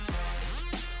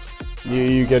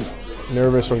you get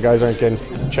nervous when guys aren't getting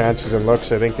chances and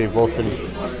looks. I think they've both been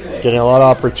getting a lot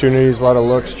of opportunities, a lot of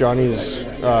looks. Johnny's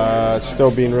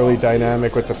still being really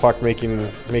dynamic with the puck, making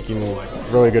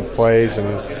really good plays, and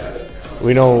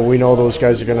we know those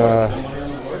guys are gonna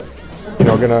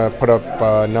put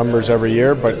up numbers every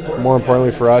year. But more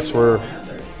importantly for us, we're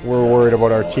worried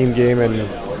about our team game and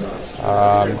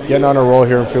getting on a roll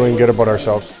here and feeling good about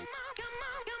ourselves.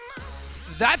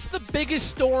 That's the biggest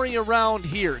story around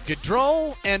here.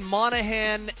 Gaudreau and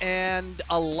Monahan and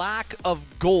a lack of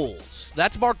goals.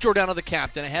 That's Mark Giordano, the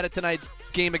captain, ahead of tonight's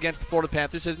game against the Florida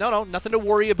Panthers. Says, no, nothing to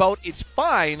worry about. It's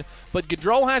fine. But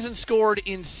Gaudreau hasn't scored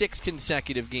in 6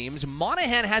 consecutive games.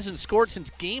 Monahan hasn't scored since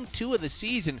Game 2 of the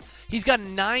season. He's got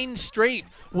 9 straight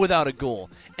without a goal.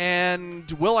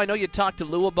 And, Will, I know you talked to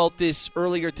Lou about this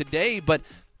earlier today, but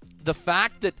the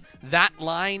fact that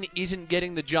line isn't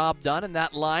getting the job done, and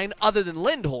that line, other than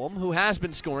Lindholm, who has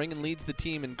been scoring and leads the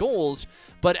team in goals,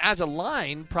 but as a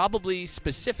line, probably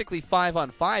specifically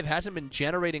 5-on-5, hasn't been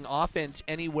generating offense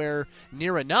anywhere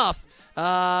near enough.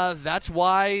 That's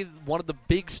why one of the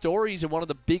big stories and one of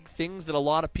the big things that a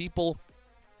lot of people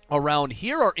around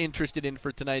here are interested in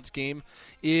for tonight's game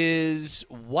is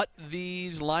what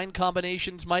these line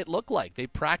combinations might look like. They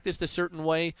practiced a certain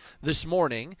way this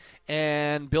morning,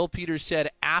 and Bill Peters said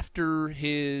after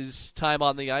his time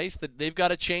on the ice that they've got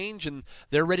to change, and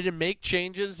they're ready to make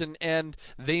changes, and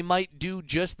they might do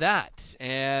just that.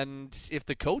 And if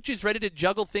the coach is ready to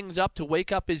juggle things up to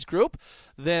wake up his group,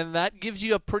 then that gives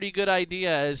you a pretty good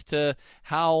idea as to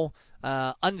how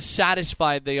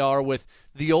unsatisfied they are with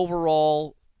the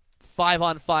overall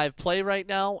 5-on-5 play right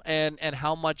now and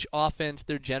how much offense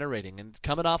they're generating. And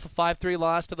coming off a 5-3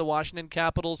 loss to the Washington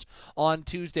Capitals on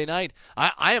Tuesday night,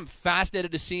 I am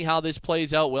fascinated to see how this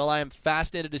plays out, Will. I am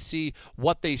fascinated to see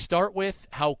what they start with,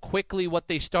 how quickly what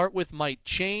they start with might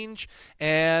change,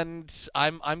 and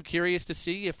I'm curious to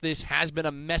see if this has been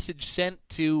a message sent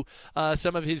to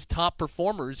some of his top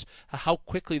performers, how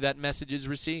quickly that message is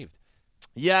received.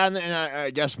 Yeah, and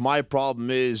I guess my problem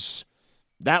is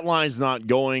that line's not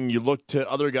going. You look to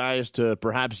other guys to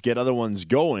perhaps get other ones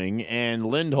going, and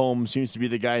Lindholm seems to be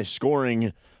the guy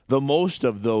scoring the most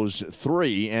of those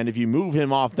 3. And if you move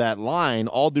him off that line,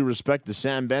 all due respect to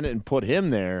Sam Bennett, and put him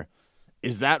there,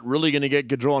 is that really going to get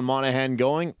Gaudreau and Monahan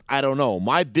going? I don't know.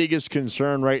 My biggest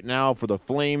concern right now for the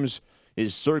Flames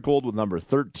is circled with number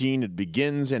 13. It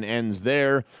begins and ends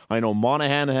there. I know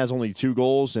Monahan has only 2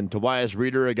 goals, and Tobias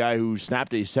Rieder, a guy who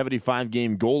snapped a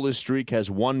 75-game goalless streak,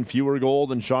 has 1 fewer goal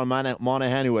than Sean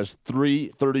Monahan, who has 3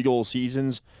 30-goal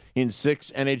seasons in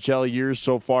 6 NHL years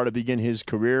so far to begin his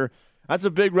career. That's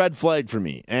a big red flag for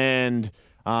me. And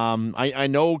I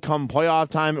know come playoff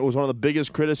time, it was one of the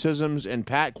biggest criticisms, and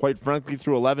Pat, quite frankly,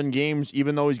 through 11 games,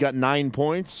 even though he's got 9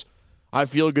 points, I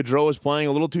feel Gaudreau is playing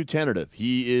a little too tentative.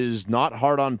 He is not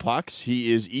hard on pucks.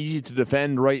 He is easy to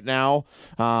defend right now.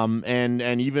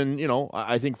 And even,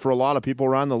 I think for a lot of people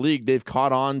around the league, they've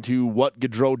caught on to what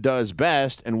Gaudreau does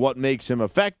best and what makes him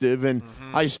effective. And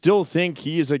I still think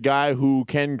he is a guy who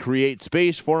can create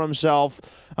space for himself.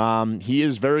 He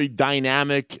is very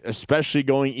dynamic, especially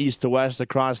going east to west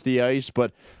across the ice,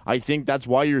 but I think that's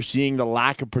why you're seeing the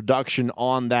lack of production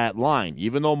on that line.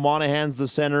 Even though Monahan's the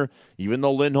center, even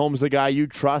though Lindholm's the guy you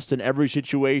trust in every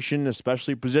situation,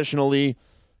 especially positionally,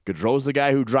 Gaudreau's the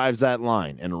guy who drives that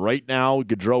line. And right now,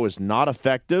 Gaudreau is not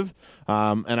effective,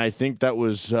 and I think that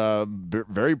was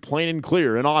very plain and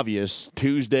clear and obvious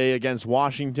Tuesday against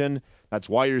Washington. That's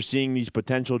why you're seeing these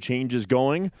potential changes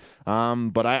going.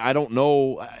 But I don't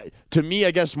know. To me,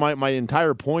 I guess my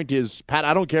entire point is, Pat,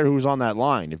 I don't care who's on that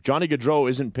line. If Johnny Gaudreau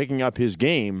isn't picking up his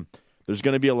game, there's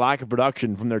going to be a lack of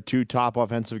production from their 2 top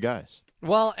offensive guys.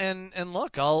 Well, and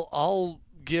look, I'll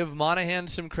give Monahan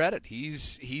some credit.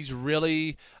 He's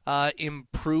really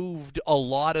improved a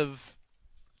lot of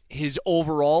his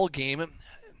overall game.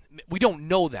 We don't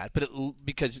know that, but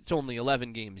because it's only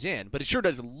 11 games in, but it sure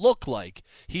does look like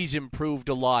he's improved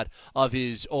a lot of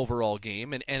his overall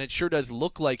game, and it sure does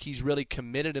look like he's really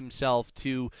committed himself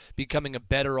to becoming a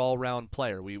better all-round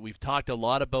player. We've talked a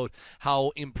lot about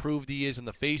how improved he is in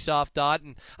the face-off dot,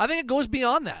 and I think it goes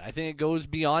beyond that. I think it goes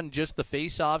beyond just the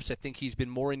face-offs. I think he's been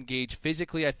more engaged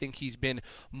physically. I think he's been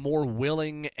more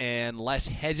willing and less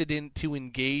hesitant to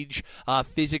engage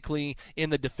physically in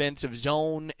the defensive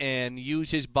zone and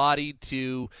use his body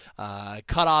to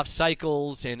cut off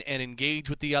cycles and engage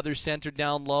with the other center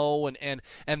down low, and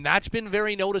that's been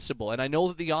very noticeable. And I know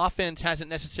that the offense hasn't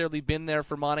necessarily been there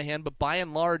for Monahan, but by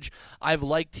and large, I've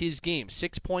liked his game.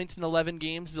 6 points in 11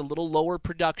 games is a little lower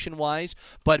production-wise,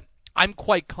 but I'm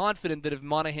quite confident that if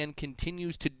Monahan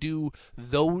continues to do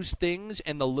those things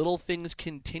and the little things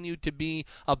continue to be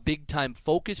a big-time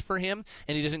focus for him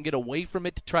and he doesn't get away from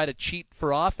it to try to cheat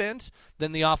for offense,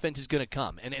 then the offense is going to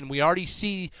come. And we already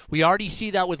see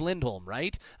that with Lindholm,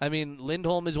 right? I mean,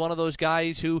 Lindholm is one of those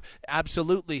guys who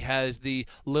absolutely has the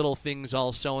little things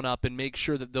all sewn up and makes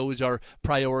sure that those are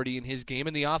priority in his game,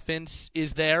 and the offense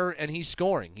is there and he's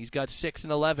scoring. He's got 6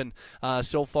 and 11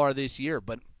 so far this year,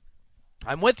 but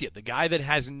I'm with you. The guy that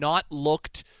has not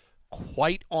looked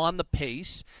quite on the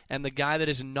pace and the guy that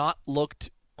has not looked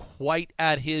quite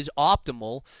at his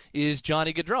optimal is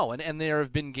Johnny Gaudreau. And there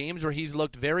have been games where he's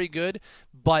looked very good,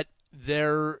 but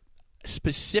they're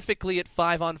specifically at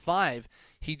 5-on-5,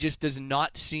 he just does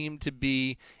not seem to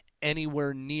be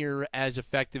anywhere near as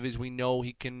effective as we know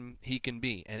he can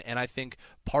be. And I think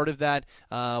part of that,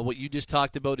 what you just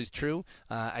talked about, is true.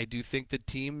 I do think that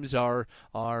teams are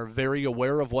very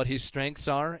aware of what his strengths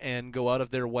are and go out of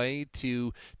their way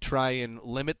to try and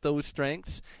limit those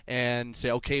strengths and say,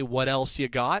 okay, what else you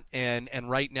got? And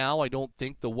right now, I don't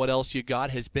think the what else you got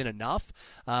has been enough.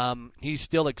 He's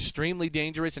still extremely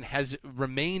dangerous and has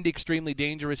remained extremely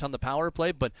dangerous on the power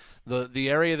play, but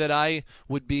the area that I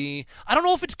would be, I don't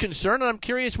know if it's concern, and I'm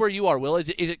curious where you are, Will. Is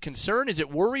it concern, is it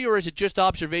worry, or is it just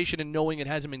observation and knowing it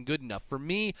hasn't been good enough? For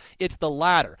me, it's the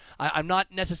latter. I'm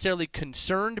not necessarily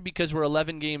concerned because we're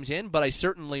 11 games in, but I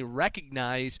certainly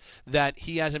recognize that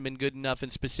he hasn't been good enough,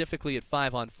 and specifically at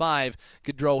 5-on-5,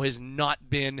 Gaudreau has not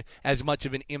been as much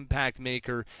of an impact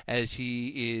maker as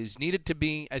he is needed to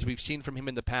be, as we've seen from him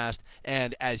in the past,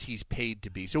 and as he's paid to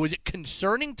be. So is it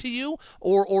concerning to you,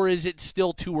 or is it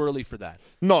still too early for that?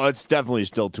 No, it's definitely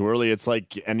still too early. It's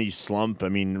like any slump. I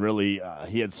mean, really,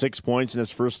 he had 6 points in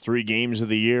his first 3 games of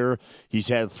the year. He's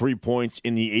had 3 points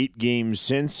in the 8 games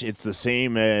since. It's the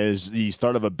same as the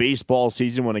start of a baseball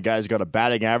season when a guy's got a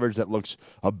batting average that looks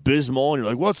abysmal, and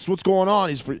you're like, what's going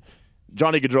on?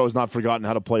 Johnny Gaudreau has not forgotten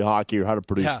how to play hockey or how to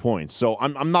produce points. So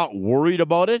I'm not worried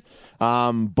about it,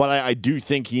 but I do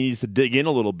think he needs to dig in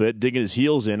a little bit, digging his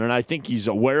heels in, and I think he's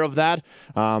aware of that.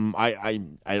 I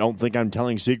don't think I'm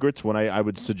telling secrets when I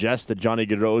would suggest that Johnny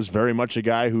Gaudreau is very much a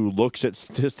guy who looks at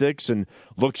statistics and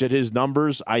looks at his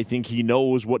numbers. I think he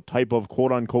knows what type of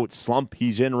quote-unquote slump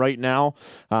he's in right now.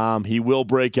 He will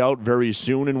break out very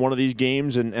soon in one of these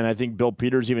games, and I think Bill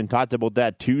Peters even talked about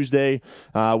that Tuesday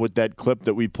with that clip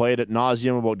that we played at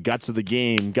nauseum about guts of the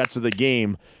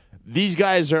game. These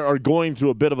guys are going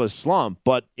through a bit of a slump,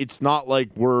 but it's not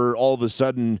like we're all of a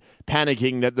sudden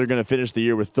panicking that they're going to finish the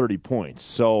year with 30 points.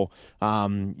 So,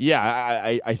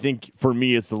 I think for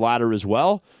me it's the latter as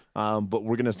well. But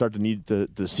we're going to start to need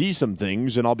to see some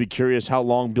things, and I'll be curious how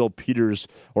long Bill Peters,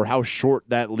 or how short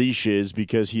that leash is,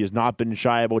 because he has not been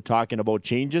shy about talking about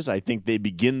changes. I think they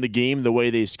begin the game the way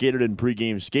they skated in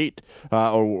pregame skate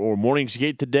or morning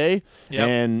skate today. Yep.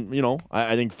 And,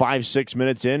 I think 5-6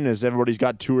 minutes in, as everybody's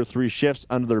got 2 or 3 shifts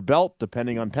under their belt,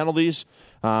 depending on penalties,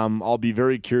 I'll be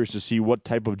very curious to see what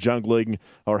type of juggling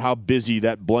or how busy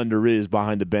that blender is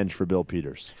behind the bench for Bill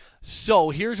Peters. So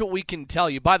here's what we can tell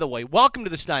you. By the way, welcome to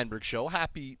the Steinberg Show.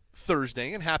 Happy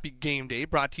Thursday and happy game day,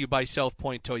 brought to you by South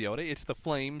Point Toyota. It's the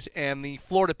Flames and the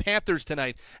Florida Panthers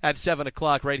tonight at 7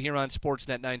 o'clock right here on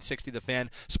Sportsnet 960 The Fan.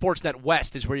 Sportsnet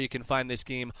West is where you can find this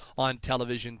game on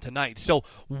television tonight. So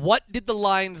what did the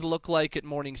lines look like at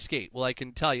morning skate? Well, I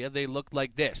can tell you they looked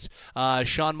like this.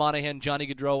 Sean Monahan, Johnny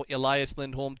Gaudreau, Elias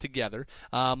Lindholm together.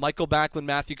 Michael Backlund,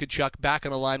 Matthew Tkachuk back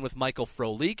on the line with Michael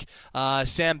Frolik.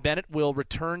 Sam Bennett will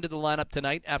return to the lineup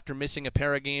tonight after missing a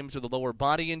pair of games with a lower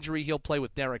body injury. He'll play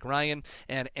with Derek Ryan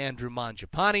and Andrew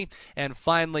Mangiapane. And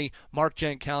finally, Mark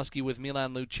Jankowski with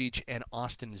Milan Lucic and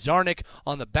Austin Zarnik.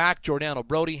 On the back, Giordano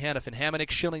Brody, Hanifin Hamonic,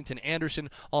 Shillington Anderson.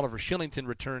 Oliver Shillington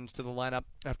returns to the lineup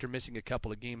after missing a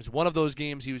couple of games. One of those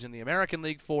games he was in the American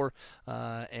League for,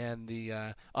 and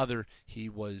the other he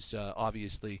was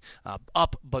obviously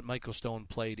up, but Michael Stone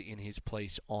played in his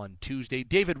place on Tuesday.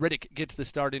 David Riddick gets the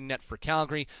start in net for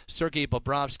Calgary. Sergei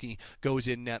Bobrovsky goes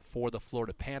in net for the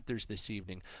Florida Panthers this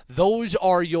evening. Those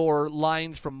are your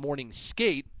lines from morning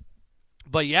skate.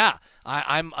 But yeah,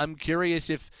 I'm curious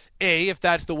if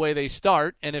that's the way they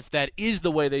start, and if that is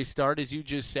the way they start, as you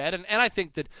just said, and I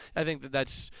think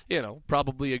that's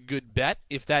probably a good bet.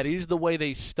 If that is the way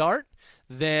they start,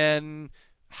 then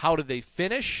how do they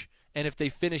finish? And if they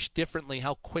finish differently,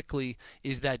 how quickly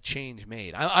is that change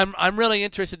made? I'm really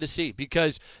interested to see,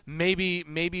 because maybe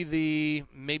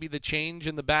the change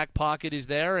in the back pocket is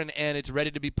there and it's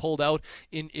ready to be pulled out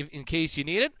in case you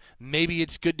need it. Maybe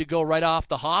it's good to go right off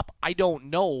the hop. I don't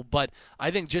know, but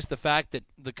I think just the fact that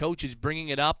the coach is bringing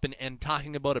it up and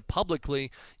talking about it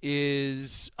publicly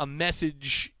is a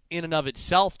message in and of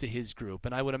itself to his group,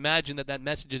 and I would imagine that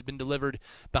message has been delivered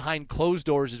behind closed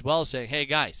doors as well, saying, hey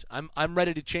guys, I'm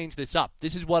ready to change this up.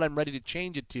 This is what I'm ready to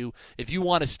change it to if you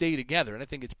want to stay together. And I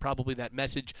think it's probably that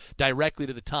message directly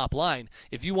to the top line.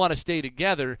 If you want to stay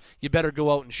together, you better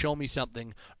go out and show me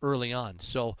something early on.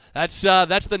 So that's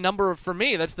the number for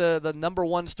me. That's the number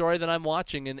one story that I'm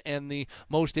watching, and the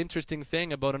most interesting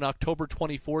thing about an October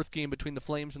 24th game between the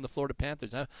Flames and the Florida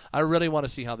Panthers. I really want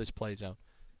to see how this plays out.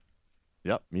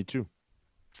 Yep, me too.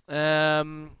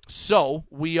 So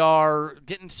we are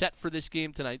getting set for this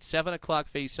game tonight. 7 o'clock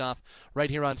face-off right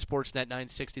here on Sportsnet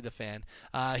 960 The Fan.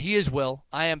 He is Will.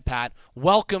 I am Pat.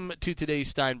 Welcome to today's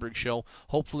Steinberg Show.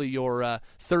 Hopefully your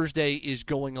Thursday is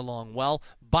going along well.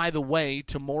 By the way,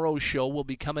 tomorrow's show will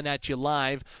be coming at you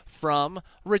live from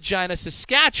Regina,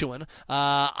 Saskatchewan.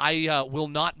 I will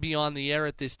not be on the air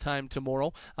at this time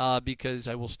tomorrow because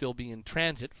I will still be in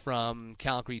transit from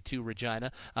Calgary to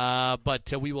Regina.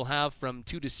 But we will have from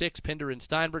 2 to 6 Pinder and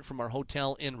Steinberg from our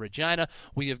hotel in Regina.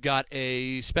 We have got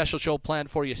a special show planned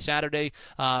for you Saturday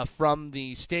from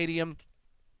the stadium.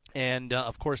 And,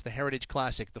 of course, the Heritage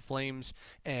Classic, the Flames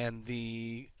and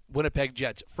the Winnipeg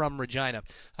Jets from Regina.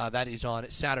 That is on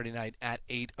Saturday night at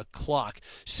 8 o'clock.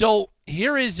 So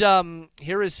here is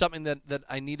something that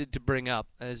I needed to bring up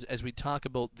as we talk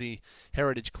about the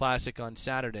Heritage Classic on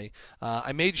Saturday.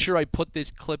 I made sure I put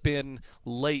this clip in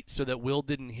late so that Will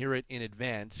didn't hear it in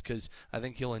advance because I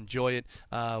think he'll enjoy it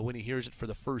when he hears it for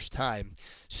the first time.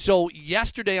 So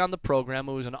yesterday on the program,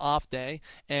 it was an off day,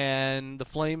 and the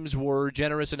Flames were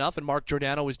generous enough, and Mark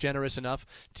Giordano was generous enough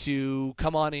to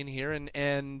come on in here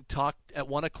and talk at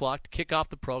 1 o'clock to kick off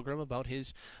the program about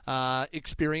his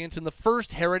experience in the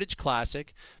first Heritage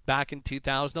Classic back in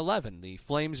 2011. The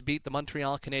Flames beat the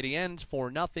Montreal Canadiens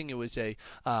 4-0. It was a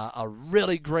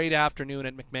really great afternoon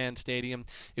at McMahon Stadium.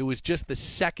 It was just the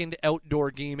second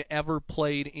outdoor game ever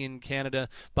played in Canada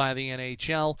by the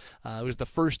NHL. It was the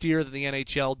first year that the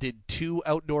NHL did 2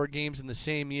 outdoor games in the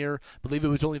same year. I believe it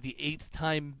was only the 8th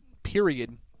time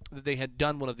period that they had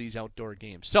done one of these outdoor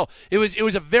games. So it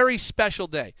was a very special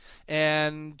day.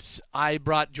 And I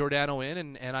brought Giordano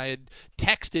in, and I had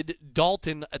texted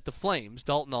Dalton at the Flames,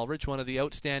 Dalton Ulrich, one of the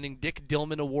outstanding Dick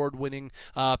Dillman Award-winning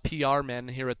PR men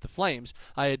here at the Flames.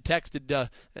 I had texted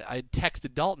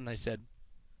Dalton. I said,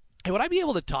 hey, would I be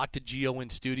able to talk to Gio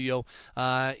in studio?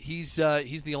 He's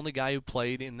the only guy who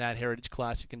played in that Heritage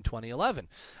Classic in 2011.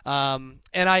 And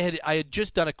I had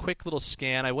just done a quick little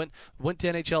scan. I went to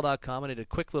NHL.com and I did a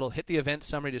quick little, hit the event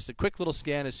summary, just a quick little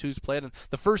scan as to who's played. And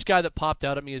the first guy that popped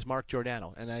out at me is Mark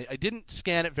Giordano. And I didn't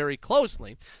scan it very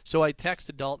closely, so I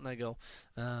texted Dalton. I go,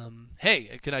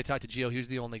 hey, can I talk to Gio? He was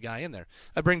the only guy in there.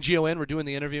 I bring Gio in. We're doing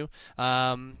the interview.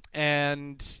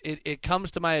 And it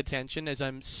comes to my attention as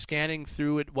I'm scanning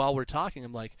through it while we're talking.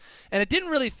 I'm like, and it didn't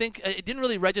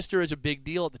really register as a big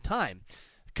deal at the time.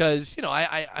 Because,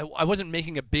 I wasn't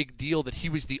making a big deal that he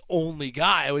was the only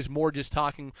guy. I was more just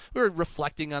talking. We were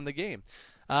reflecting on the game.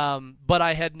 But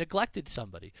I had neglected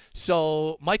somebody.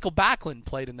 So Michael Backlund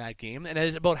played in that game. And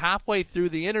as about halfway through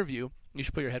the interview, you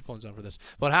should put your headphones on for this.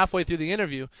 About halfway through the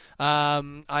interview,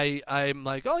 I'm like,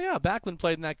 oh yeah, Backlund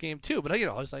played in that game too. But I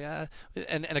was like,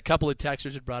 and a couple of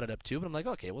texters had brought it up too. But I'm like,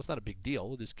 okay, well, it's not a big deal.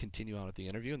 We'll just continue on with the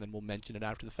interview, and then we'll mention it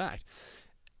after the fact.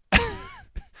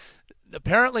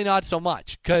 Apparently not so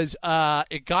much, because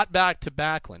it got back to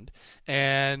Backlund,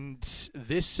 and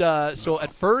this. So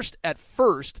at first.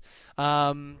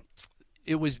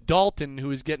 It was Dalton who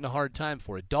was getting a hard time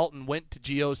for it. Dalton went to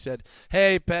Gio, said,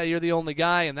 hey, Pat, you're the only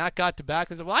guy, and that got to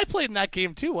Backlund. Said, well, I played in that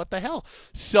game too. What the hell?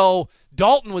 So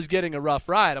Dalton was getting a rough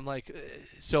ride. I'm like,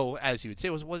 so as he would say,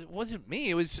 it wasn't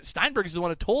me. It was Steinberg is the one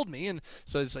who told me. And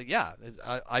so it's like, yeah,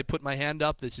 I put my hand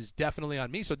up. This is definitely on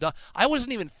me. So I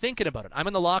wasn't even thinking about it. I'm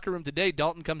in the locker room today.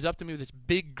 Dalton comes up to me with this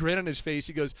big grin on his face.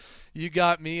 He goes, you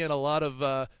got me in a lot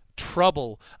of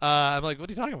trouble. I'm like, what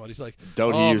are you talking about? He's like,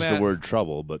 Doubt he used the word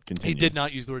trouble, but continue. He did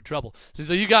not use the word trouble.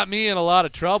 So you got me in a lot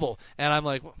of trouble. And I'm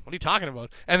like, what are you talking about?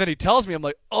 And then he tells me, I'm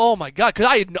like, oh my God,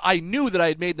 because I knew that I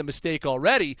had made the mistake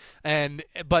already,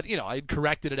 but I had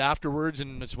corrected it afterwards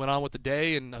and just went on with the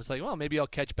day. And I was like, well, maybe I'll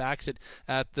catch backs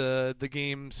at the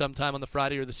game sometime on the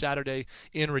Friday or the Saturday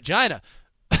in Regina.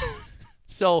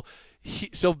 So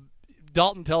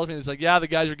Dalton tells me, it's like, yeah, the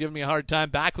guys were giving me a hard time.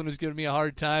 Backlund was giving me a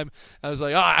hard time. I was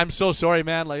like, oh, I'm so sorry,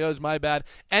 man. Like, it was my bad.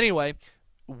 Anyway,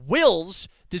 Wills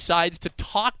decides to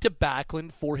talk to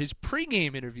Backlund for his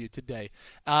pregame interview today.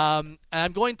 And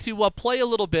I'm going to play a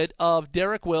little bit of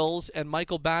Derek Wills and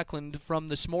Michael Backlund from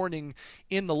this morning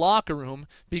in the locker room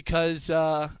because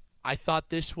I thought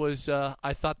this was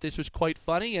quite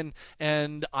funny,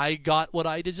 and I got what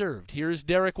I deserved. Here's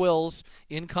Derek Wills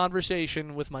in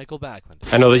conversation with Michael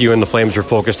Backlund. I know that you and the Flames are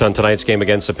focused on tonight's game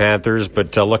against the Panthers,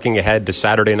 but looking ahead to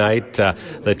Saturday night,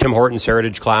 the Tim Hortons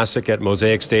Heritage Classic at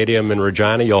Mosaic Stadium in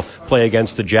Regina, you'll play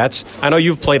against the Jets. I know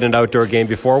you've played an outdoor game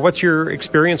before. What's your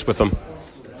experience with them?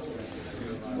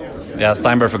 Yeah,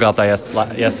 Steinberg forgot that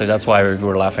yesterday. That's why we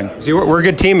were laughing. See, we're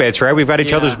good teammates, right? We've got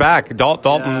each other's back.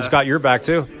 Dalton's got your back,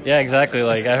 too. Yeah, exactly.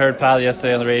 Like, I heard Pal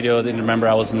yesterday on the radio. Didn't remember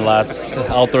I was in the last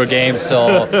outdoor game,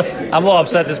 so I'm a little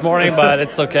upset this morning, but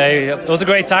it's okay. It was a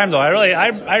great time, though.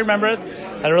 I remember it.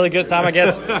 Had a really good time, I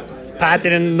guess. Pat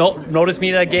didn't notice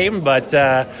me that game, but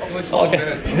yeah,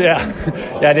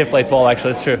 I did play 12,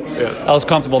 actually. It's true. Yeah. I was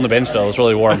comfortable on the bench, though. It was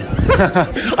really warm.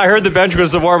 I heard the bench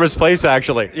was the warmest place,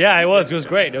 actually. Yeah, it was. It was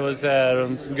great. It was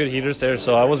some good heaters there,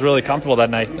 so I was really comfortable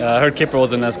that night. I heard Kipper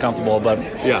wasn't as comfortable, but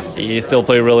yeah, he still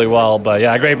played really well. But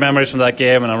yeah, great memories from that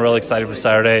game, and I'm really excited for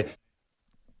Saturday.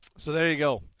 So there you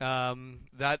go.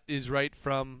 That is right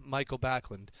from Michael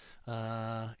Backlund.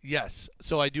 Yes.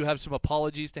 So I do have some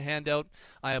apologies to hand out.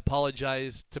 I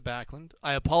apologize to Backlund.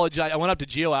 I apologize. I went up to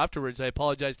Gio afterwards. I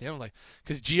apologized to him, like,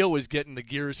 because Gio was getting the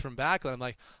gears from Backlund. I'm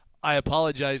like, I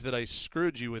apologize that I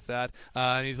screwed you with that.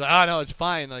 And he's like, oh, no, it's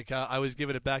fine. Like, I was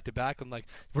giving it back to Backlund. Like,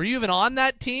 were you even on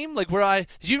that team? Like,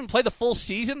 did you even play the full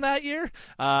season that year?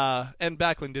 And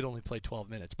Backlund did only play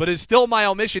 12 minutes. But it's still my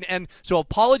omission. And so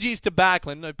apologies to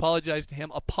Backlund. I apologize to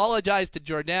him. Apologize to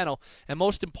Giordano. And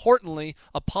most importantly,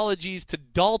 apologies to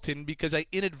Dalton because I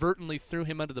inadvertently threw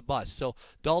him under the bus. So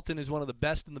Dalton is one of the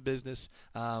best in the business.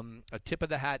 A tip of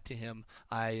the hat to him.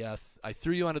 I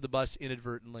threw you under the bus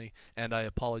inadvertently, and I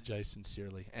apologize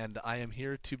sincerely. And I am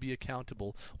here to be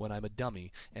accountable when I'm a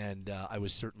dummy, and I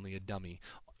was certainly a dummy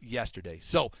yesterday.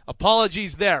 So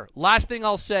apologies there. Last thing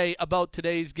I'll say about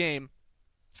today's game,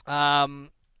 I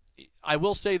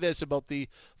will say this about the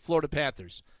Florida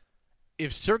Panthers.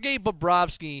 If Sergei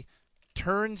Bobrovsky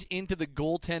turns into the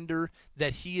goaltender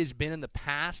that he has been in the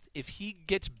past, if he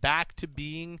gets back to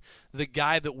being the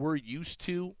guy that we're used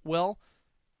to, well,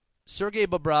 Sergei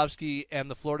Bobrovsky and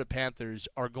the Florida Panthers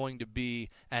are going to be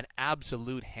an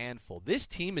absolute handful. This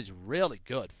team is really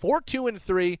good.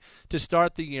 4-2-3 to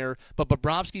start the year, but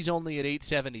Bobrovsky's only at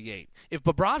 878. If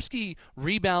Bobrovsky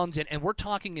rebounds, and we're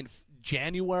talking in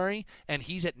January, and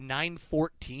he's at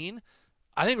 914,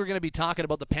 I think we're going to be talking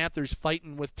about the Panthers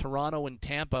fighting with Toronto and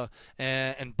Tampa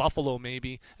and Buffalo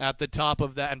maybe at the top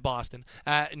of that, and Boston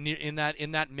in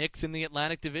that mix in the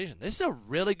Atlantic Division. This is a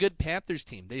really good Panthers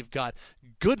team. They've got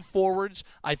good forwards.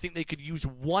 I think they could use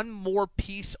one more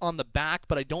piece on the back,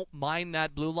 but I don't mind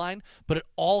that blue line. But it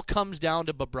all comes down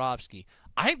to Bobrovsky.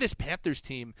 I think this Panthers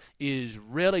team is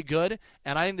really good,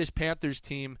 and I think this Panthers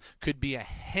team could be a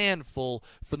handful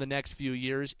for the next few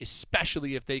years,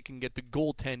 especially if they can get the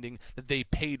goaltending that they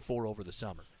paid for over the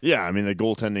summer. Yeah, I mean, the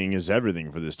goaltending is everything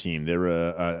for this team. They're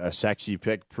a sexy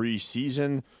pick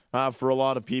preseason for a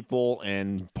lot of people,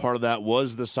 and part of that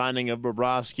was the signing of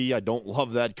Bobrovsky. I don't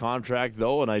love that contract,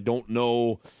 though, and I don't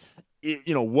know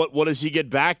what does he get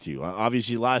back to?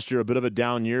 Obviously, last year, a bit of a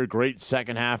down year. Great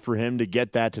second half for him to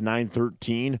get that to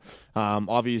 913.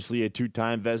 Obviously, a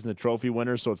two-time Vezina Trophy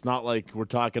winner, so it's not like we're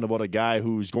talking about a guy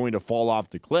who's going to fall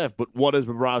off the cliff. But what does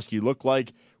Bobrovsky look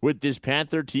like with this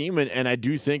Panther team? And I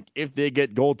do think if they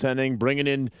get goaltending, bringing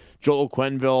in Joel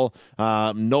Quenneville,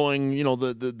 knowing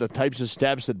the types of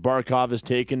steps that Barkov has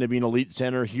taken to be an elite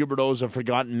center, Huberdeau's a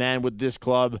forgotten man with this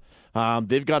club.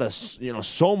 They've got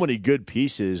so many good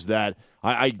pieces that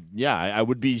I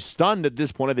would be stunned at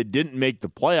this point if they didn't make the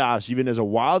playoffs, even as a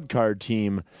wild card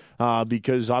team,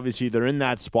 because obviously they're in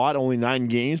that spot, only 9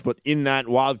 games, but in that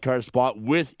wild card spot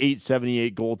with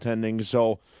 878 goaltending.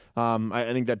 So I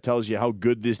think that tells you how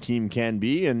good this team can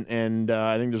be, and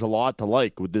I think there's a lot to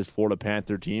like with this Florida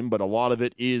Panther team, but a lot of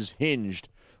it is hinged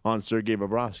on Sergei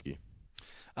Bobrovsky.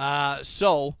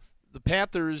 So the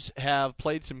Panthers have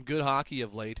played some good hockey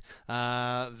of late.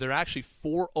 They're actually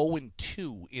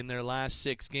 4-0-2 in their last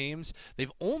 6 games.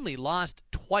 They've only lost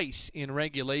twice in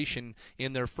regulation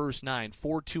in their first 9.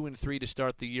 4-2-3 to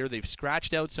start the year. They've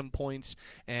scratched out some points,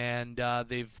 and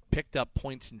they've picked up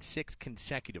points in 6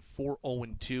 consecutive.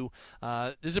 4-0-2.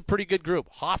 This is a pretty good group.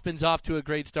 Hoffman's off to a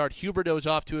great start. Huberdeau's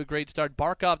off to a great start.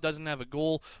 Barkov doesn't have a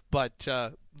goal, but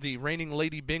the reigning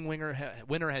Lady Byng winner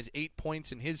has 8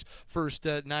 points in his first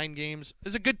 9 games.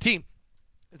 It's a good team.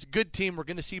 It's a good team. We're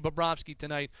going to see Bobrovsky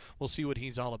tonight. We'll see what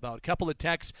he's all about. A couple of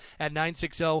texts at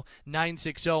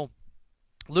 960-960.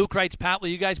 Luke writes, Pat, will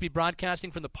you guys be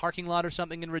broadcasting from the parking lot or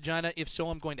something in Regina? If so,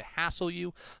 I'm going to hassle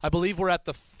you. I believe we're at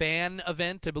the fan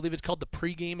event. I believe it's called the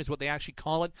pregame is what they actually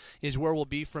call it, is where we'll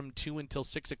be from 2 until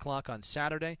 6 o'clock on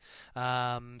Saturday.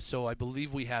 So I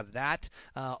believe we have that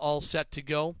all set to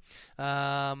go.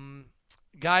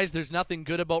 Guys, there's nothing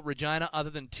good about Regina other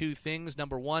than two things.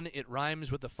 Number one, it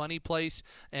rhymes with the funny place.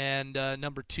 And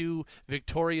number two,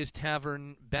 Victoria's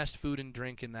Tavern, best food and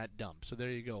drink in that dump. So there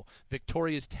you go.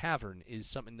 Victoria's Tavern is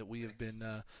something that we have been,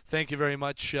 thank you very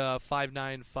much,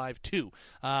 5952.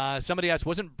 Somebody asked,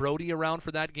 wasn't Brody around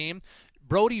for that game?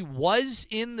 Brody was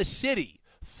in the city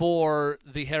for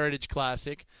the Heritage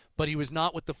Classic, but he was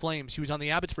not with the Flames. He was on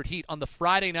the Abbotsford Heat on the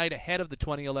Friday night ahead of the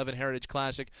 2011 Heritage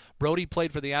Classic. Brody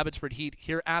played for the Abbotsford Heat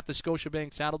here at the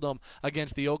Scotiabank Saddledome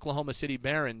against the Oklahoma City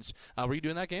Barons. Were you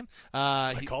doing that game?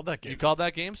 I called that game. You called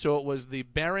that game? So it was the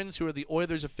Barons, who are the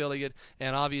Oilers affiliate,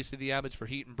 and obviously the Abbotsford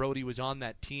Heat, and Brody was on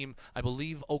that team. I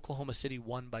believe Oklahoma City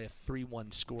won by a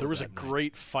 3-1 score. There was a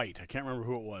great fight. I can't remember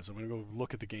who it was. I'm going to go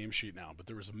look at the game sheet now, but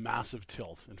there was a massive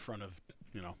tilt in front of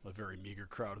a very meager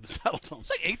crowd of the Saddledome. It's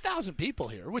like 8,000 people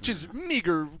here, which is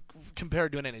meager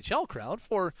compared to an NHL crowd.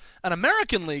 For an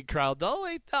American League crowd, though,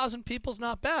 8,000 people's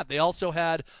not bad. They also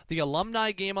had the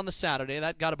alumni game on the Saturday.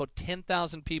 That got about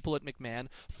 10,000 people at McMahon,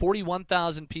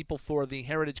 41,000 people for the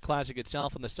Heritage Classic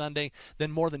itself on the Sunday,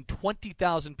 then more than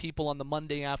 20,000 people on the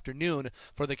Monday afternoon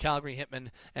for the Calgary Hitmen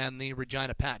and the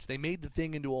Regina Pats. They made the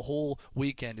thing into a whole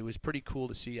weekend. It was pretty cool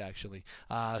to see, actually.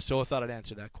 So I thought I'd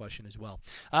answer that question as well.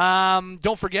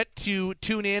 Don't forget to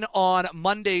tune in on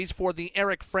Mondays for the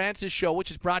Eric Francis Show, which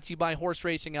is brought to you by Horse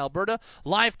Racing Alberta.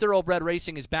 Live thoroughbred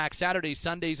racing is back Saturdays,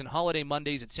 Sundays, and holiday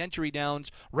Mondays at Century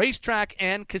Downs Racetrack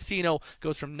and Casino.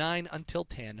 Goes from 9 until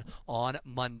 10 on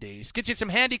Mondays. Get you some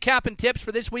handicap and tips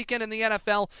for this weekend in the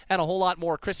NFL and a whole lot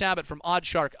more. Kris Abbott from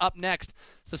Oddshark up next.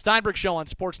 It's the Steinberg Show on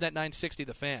Sportsnet 960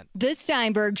 The Fan. The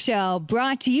Steinberg Show,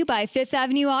 brought to you by Fifth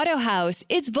Avenue Auto House.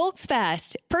 It's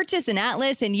Volksfest. Purchase an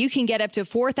Atlas and you can get up to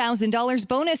 $4,000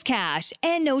 bonus cash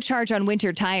and no charge on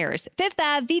winter tires.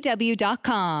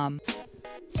 FifthAvVW.com.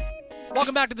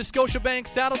 Welcome back to the Scotiabank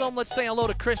Saddledome. Let's say hello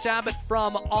to Kris Abbott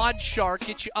from Oddshark.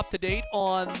 Get you up to date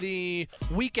on the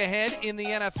week ahead in the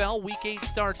NFL. Week 8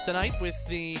 starts tonight with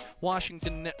the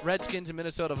Washington Redskins and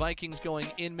Minnesota Vikings going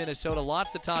in Minnesota.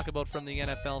 Lots to talk about from the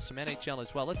NFL, some NHL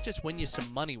as well. Let's just win you some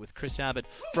money with Kris Abbott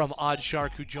from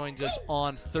Oddshark, who joins us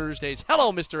on Thursdays.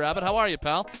 Hello, Mr. Abbott. How are you,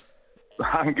 pal?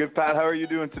 I'm good, Pat. How are you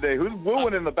doing today? Who's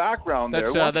wooing in the background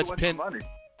there?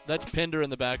 That's Pinder in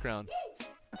the background.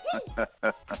 Make it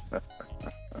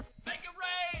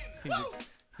rain!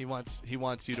 He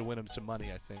wants you to win him some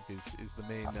money, I think,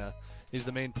 is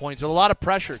the main point. So a lot of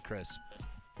pressure, Kris.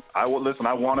 I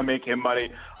want to make him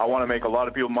money. I want to make a lot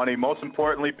of people money. Most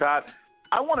importantly, Pat,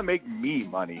 I want to make me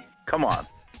money. Come on.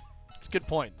 It's a good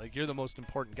point. Like, you're the most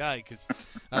important guy because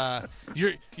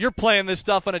you're playing this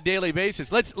stuff on a daily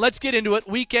basis. Let's get into it.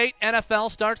 Week 8 NFL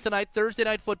starts tonight. Thursday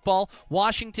night football.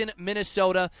 Washington,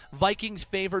 Minnesota. Vikings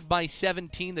favored by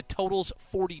 17. The total's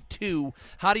 42.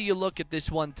 How do you look at this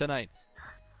one tonight?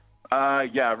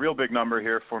 Real big number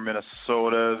here for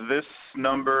Minnesota. This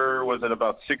number was at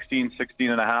about 16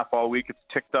 and a half all week. It's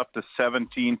ticked up to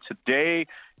 17 today.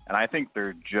 And I think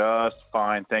they're just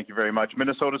fine. Thank you very much.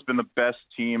 Minnesota's been the best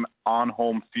team on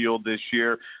home field this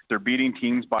year. They're beating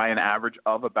teams by an average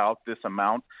of about this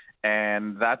amount.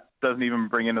 And that doesn't even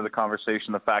bring into the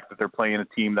conversation the fact that they're playing a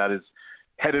team that is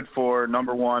headed for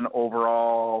number 1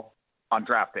 overall on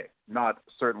draft day. Not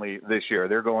certainly this year.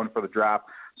 They're going for the draft.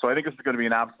 So I think this is going to be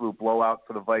an absolute blowout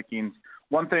for the Vikings.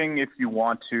 One thing, if you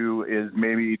want to, is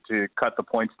maybe to cut the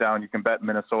points down. You can bet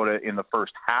Minnesota in the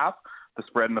first half. The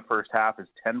spread in the first half is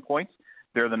 10 points.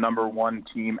 They're the number 1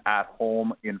 team at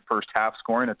home in first half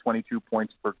scoring at 22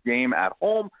 points per game at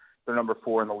home. They're number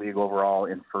 4 in the league overall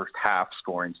in first half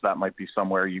scoring. So that might be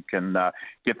somewhere you can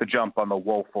get the jump on the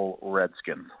woeful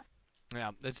Redskins.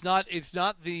 Yeah, it's not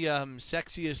the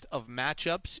sexiest of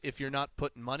matchups if you're not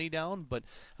putting money down, but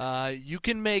you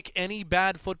can make any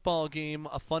bad football game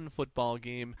a fun football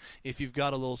game if you've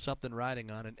got a little something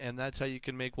riding on it, and that's how you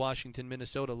can make Washington,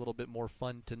 Minnesota a little bit more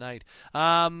fun tonight.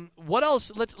 What else?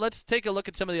 Let's take a look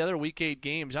at some of the other Week 8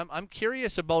 games. I'm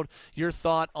curious about your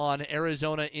thought on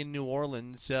Arizona in New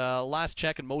Orleans. Last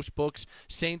check in most books,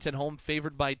 Saints at home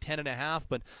favored by 10.5,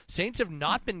 but Saints have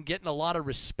not been getting a lot of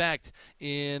respect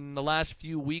in the last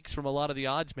few weeks from a lot of the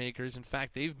odds makers. In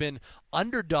fact, they've been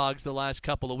underdogs the last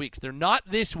couple of weeks. They're not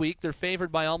this week. They're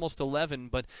favored by almost 11,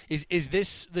 but is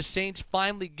this the Saints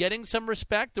finally getting some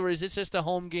respect, or is this just a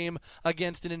home game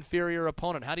against an inferior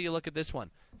opponent? How do you look at this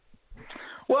one?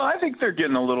 Well, I think they're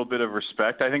getting a little bit of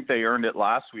respect. I think they earned it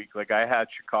last week. Like, I had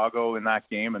Chicago in that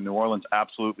game, and New Orleans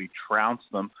absolutely trounced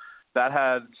them. That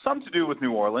had some to do with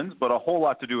New Orleans, but a whole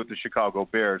lot to do with the Chicago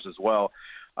Bears as well.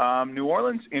 New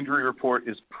Orleans' injury report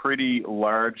is pretty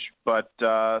large, but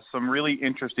some really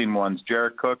interesting ones.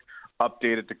 Jared Cook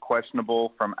updated to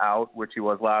questionable from out, which he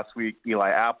was last week. Eli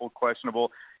Apple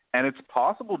questionable. And it's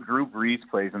possible Drew Brees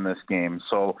plays in this game.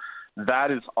 So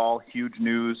that is all huge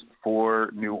news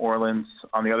for New Orleans.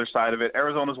 On the other side of it,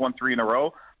 Arizona's won 3 in a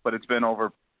row, but it's been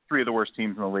over 3 of the worst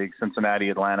teams in the league, Cincinnati,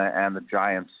 Atlanta, and the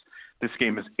Giants. This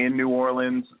game is in New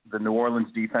Orleans. The New Orleans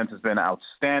defense has been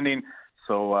outstanding,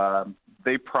 so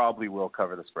they probably will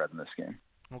cover the spread in this game.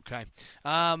 Okay.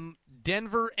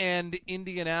 Denver and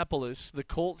Indianapolis. The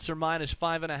Colts are minus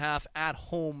 5.5 at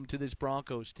home to this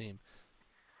Broncos team.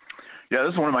 Yeah,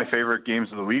 this is one of my favorite games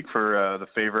of the week for the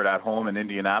favorite at home in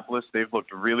Indianapolis. They've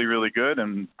looked really, really good,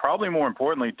 and probably more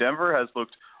importantly, Denver has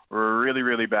looked really,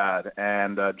 really bad.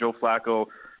 And Joe Flacco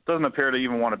doesn't appear to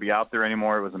even want to be out there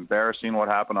anymore. It was embarrassing what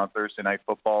happened on Thursday Night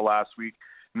Football last week.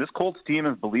 And this Colts team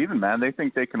is believing, man. They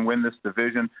think they can win this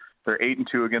division. They're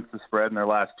 8-2 against the spread in their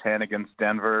last 10 against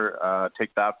Denver.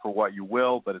 Take that for what you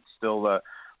will, but it's still a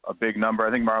big number.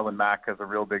 I think Marlon Mack has a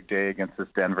real big day against this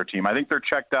Denver team. I think they're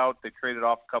checked out. They traded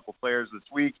off a couple players this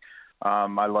week.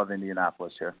 I love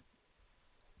Indianapolis here.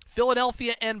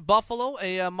 Philadelphia and Buffalo,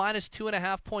 a minus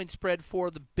 2.5 point spread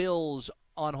for the Bills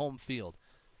on home field.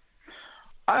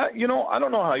 I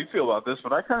don't know how you feel about this,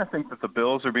 but I kind of think that the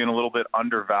Bills are being a little bit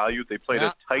undervalued. They played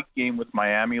a tight game with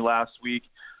Miami last week.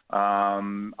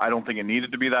 I don't think it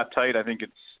needed to be that tight. I think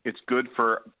it's good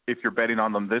for if you're betting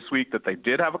on them this week that they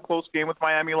did have a close game with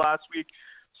Miami last week,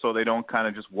 so they don't kind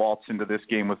of just waltz into this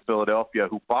game with Philadelphia,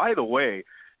 who, by the way,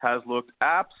 has looked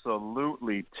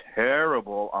absolutely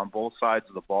terrible on both sides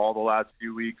of the ball the last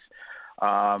few weeks.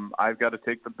 I've got to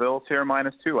take the Bills here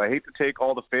 -2. I hate to take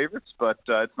all the favorites, but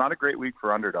it's not a great week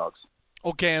for underdogs.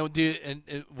 Okay,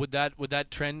 and would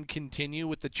that trend continue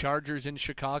with the Chargers in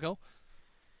Chicago?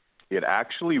 It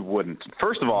actually wouldn't.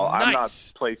 First of all, Nice. I'm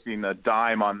not placing a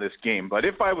dime on this game, but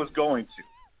if I was going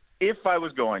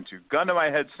to, gun to my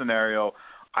head scenario,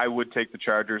 I would take the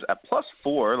Chargers at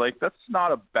 +4. Like, that's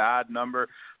not a bad number.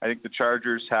 I think the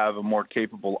Chargers have a more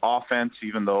capable offense,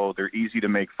 even though they're easy to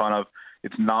make fun of.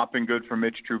 It's not been good for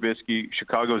Mitch Trubisky.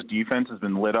 Chicago's defense has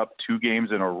been lit up 2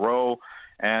 games in a row,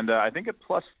 and I think at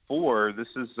 +4, this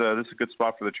is a good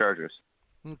spot for the Chargers.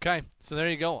 Okay, so there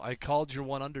you go. I called your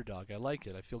one underdog. I like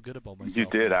it. I feel good about myself. You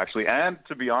did, actually. And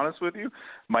to be honest with you,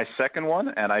 my second one,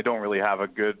 and I don't really have a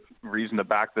good reason to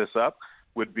back this up,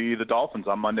 would be the Dolphins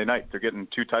on Monday night. They're getting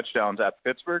 2 touchdowns at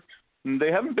Pittsburgh.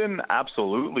 They haven't been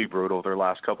absolutely brutal their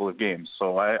last couple of games,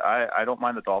 so I don't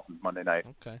mind the Dolphins Monday night.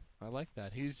 Okay, I like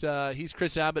that. He's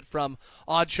Kris Abbott from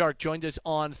Oddshark, joined us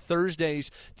on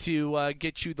Thursdays to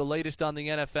get you the latest on the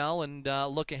NFL and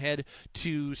look ahead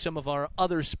to some of our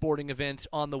other sporting events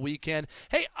on the weekend.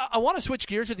 Hey, I want to switch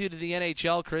gears with you to the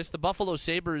NHL, Kris. The Buffalo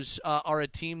Sabres are a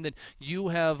team that you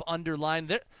have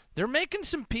underlined. They're making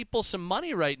some people some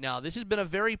money right now. This has been a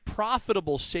very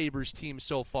profitable Sabres team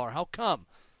so far. How come?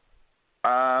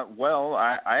 Well,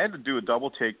 I had to do a double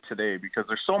take today because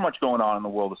there's so much going on in the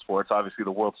world of sports. Obviously,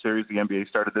 the World Series, the NBA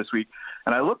started this week.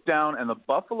 And I looked down, and the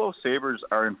Buffalo Sabres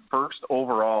are in first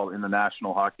overall in the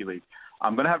National Hockey League.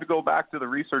 I'm going to have to go back to the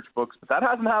research books, but that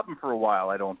hasn't happened for a while,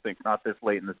 I don't think, not this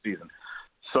late in the season.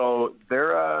 So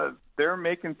they're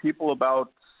making people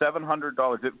about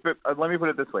 $700. Let me put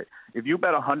it this way. If you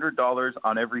bet $100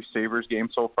 on every Sabres game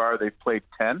so far, they've played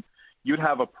 10. You'd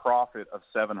have a profit of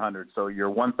 $700. So your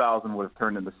 $1,000 would have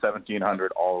turned into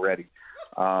 $1,700 already.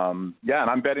 And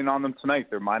I'm betting on them tonight.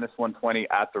 They're -120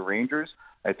 at the Rangers.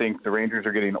 I think the Rangers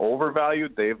are getting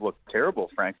overvalued. They've looked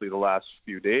terrible, frankly, the last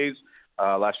few games,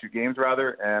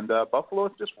 rather. And Buffalo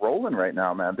is just rolling right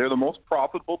now, man. They're the most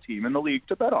profitable team in the league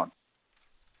to bet on.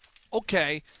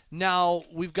 Okay, now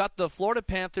we've got the Florida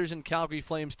Panthers and Calgary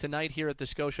Flames tonight here at the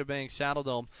Scotiabank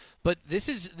Saddledome. But this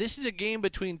is a game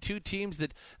between two teams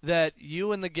that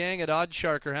you and the gang at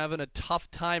Oddshark are having a tough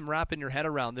time wrapping your head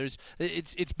around.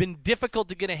 It's been difficult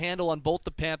to get a handle on both the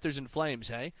Panthers and Flames,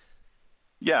 hey?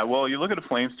 Yeah, well, you look at the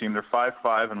Flames team; they're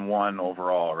 5-5-1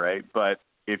 overall, right? But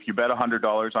if you bet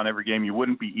 $100 on every game, you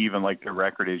wouldn't be even like their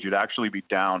record is. You'd actually be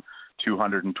down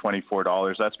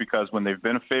 $224. That's because when they've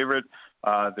been a favorite,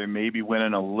 they may be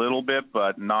winning a little bit,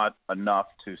 but not enough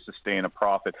to sustain a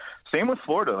profit. Same with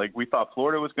Florida. Like, we thought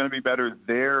Florida was going to be better.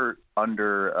 They're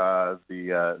under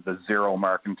the zero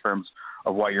mark in terms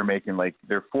of what you're making. Like,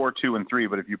 they're 4-2-3,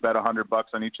 but if you bet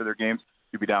 $100 on each of their games,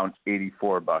 you'd be down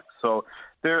 $84. So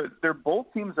they're both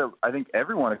teams that I think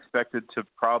everyone expected to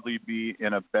probably be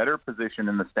in a better position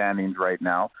in the standings right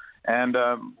now. And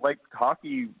like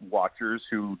hockey watchers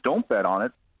who don't bet on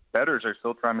it, bettors are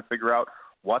still trying to figure out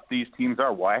what these teams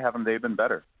are. Why haven't they been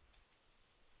better?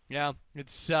 Yeah,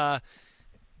 it's.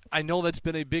 I know that's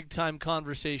been a big-time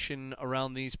conversation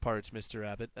around these parts, Mr.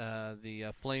 Abbott.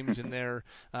 The Flames in their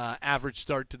average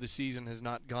start to the season has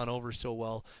not gone over so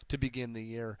well to begin the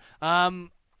year.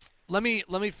 Let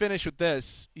me finish with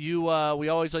this. We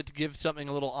always like to give something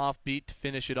a little offbeat to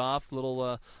finish it off, a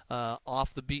little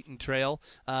off the beaten trail.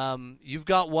 You've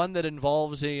got one that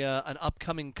involves an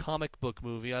upcoming comic book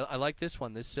movie. I like this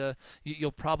one.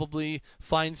 You'll probably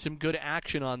find some good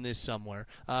action on this somewhere.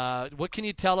 What can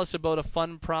you tell us about a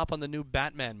fun prop on the new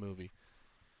Batman movie?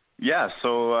 Yeah,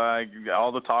 so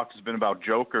all the talk has been about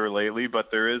Joker lately, but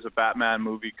there is a Batman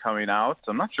movie coming out.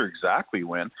 I'm not sure exactly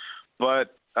when,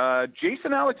 but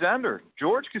Jason Alexander,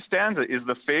 George Costanza, is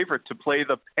the favorite to play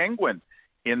the Penguin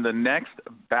in the next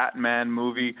Batman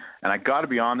movie. And I got to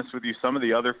be honest with you, some of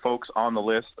the other folks on the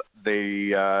list,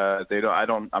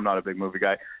 I'm not a big movie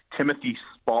guy. Timothy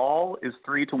Spall is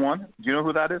 3-1. Do you know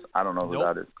who that is? I don't know who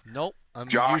that is. Nope. I'm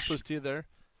useless to you there.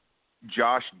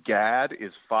 Josh Gad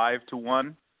is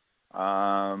 5-1.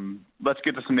 Let's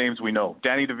get to some names we know.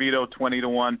 Danny DeVito,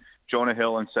 20-1. Jonah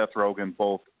Hill and Seth Rogen,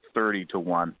 both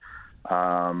 30-1.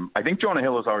 I think Jonah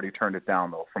Hill has already turned it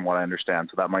down, though, from what I understand,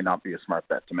 so that might not be a smart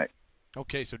bet to make.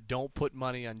 Okay, so don't put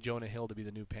money on Jonah Hill to be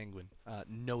the new Penguin.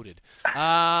 Noted.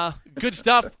 Good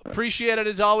stuff. Appreciate it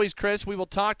as always, Kris. We will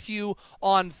talk to you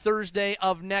on Thursday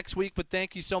of next week, but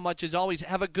thank you so much as always.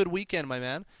 Have a good weekend, my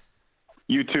man.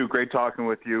 You too. Great talking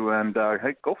with you, and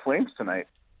hey, go Flames tonight.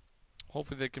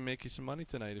 Hopefully they can make you some money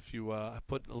tonight if you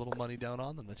put a little money down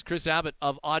on them. That's Kris Abbott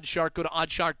of Oddshark. Go to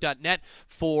oddshark.net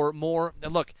for more.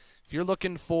 And look, if you're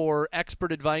looking for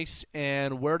expert advice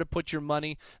and where to put your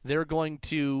money, they're going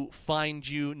to find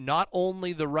you not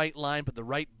only the right line, but the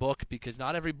right book, because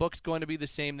not every book's going to be the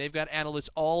same. They've got analysts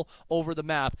all over the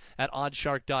map at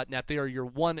oddshark.net. They are your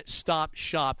one-stop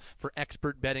shop for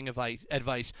expert betting advice.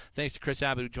 Thanks to Kris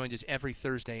Abbott, who joins us every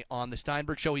Thursday on The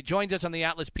Steinberg Show. He joins us on the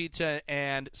Atlas Pizza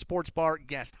and Sports Bar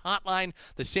Guest Hotline,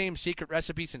 the same secret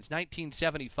recipe since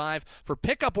 1975. For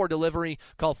pickup or delivery,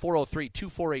 call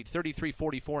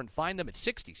 403-248-3344 and find them at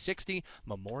 6060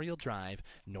 Memorial Drive,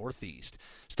 Northeast.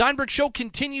 Steinberg Show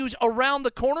continues around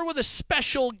the corner with a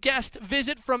special guest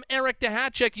visit from Eric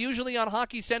Duhatschek, usually on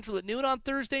Hockey Central at noon on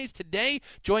Thursdays. Today,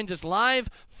 joins us live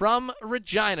from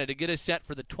Regina to get us set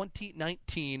for the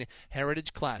 2019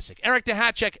 Heritage Classic. Eric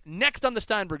Duhatschek next on The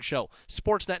Steinberg Show,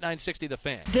 Sportsnet 960 The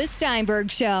Fan. The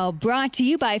Steinberg Show, brought to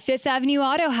you by Fifth Avenue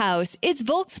Auto House. It's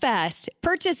Volksfest.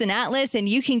 Purchase an Atlas and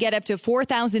you can get up to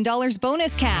 $4,000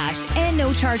 bonus cash and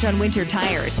no charge on winter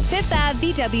tires.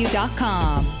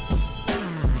 FifthAvVW.com.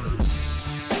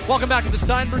 Welcome back to the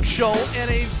Steinberg Show and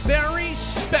a very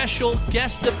special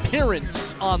guest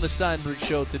appearance on the Steinberg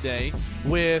Show today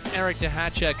with Eric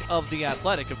Duhatschek of The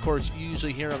Athletic. Of course, you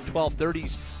usually hear him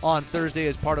 12:30s on Thursday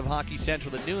as part of Hockey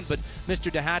Central at noon, but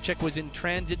Mr. Duhatschek was in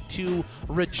transit to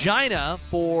Regina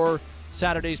for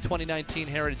Saturday's 2019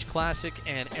 Heritage Classic,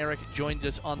 and Eric joins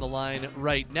us on the line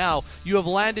right now. You have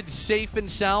landed safe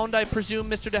and sound, I presume,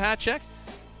 Mr. Duhatschek?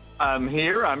 I'm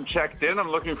here. I'm checked in.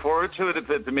 I'm looking forward to it.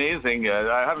 It's amazing.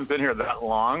 I haven't been here that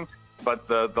long, but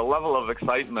the level of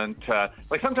excitement,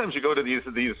 like sometimes you go to these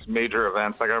major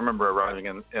events. Like I remember arriving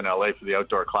in LA for the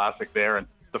Outdoor Classic there, and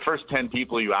the first 10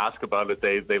 people you ask about it,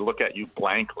 they look at you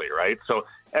blankly, right? So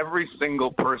every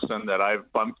single person that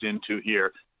I've bumped into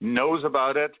here knows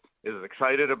about it, is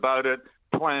excited about it,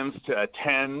 plans to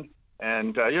attend.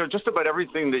 And, just about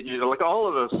everything that like all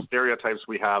of those stereotypes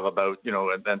we have about,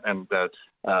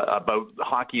 about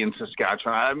hockey in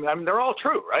Saskatchewan, I mean, they're all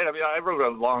true, right? I mean, I wrote a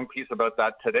long piece about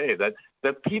that today,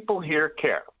 that people here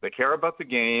care. They care about the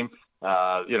game.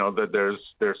 That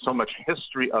there's so much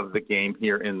history of the game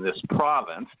here in this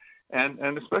province,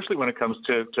 and especially when it comes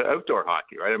to outdoor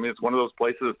hockey, right? I mean, it's one of those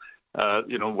places,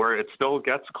 where it still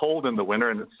gets cold in the winter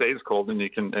and it stays cold, and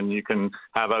you can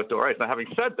have outdoor ice. Now,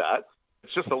 having said that,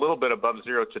 it's just a little bit above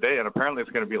zero today, and apparently it's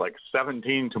going to be like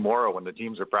 17 tomorrow when the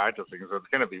teams are practicing, so it's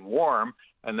going to be warm.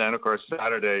 And then, of course,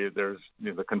 Saturday there's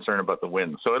the concern about the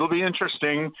wind. So it'll be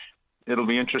interesting. It'll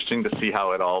be interesting to see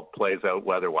how it all plays out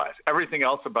weather-wise. Everything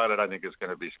else about it, I think, is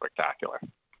going to be spectacular.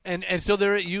 And so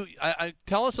there, I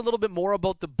tell us a little bit more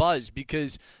about the buzz,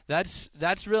 because that's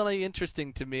really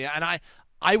interesting to me. And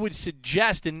I would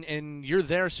suggest, and you're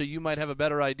there, so you might have a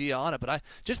better idea on it. But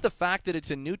just the fact that it's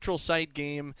a neutral site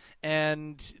game,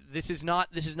 and this is not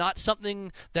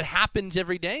something that happens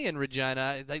every day in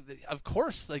Regina. Of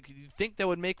course, you'd think that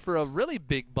would make for a really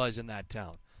big buzz in that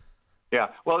town. Yeah,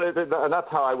 well, and that's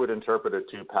how I would interpret it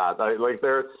too, Pat. When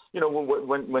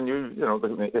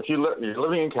if you're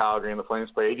living in Calgary and the Flames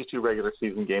play 82 regular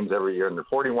season games every year, and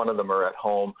 41 of them are at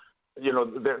home.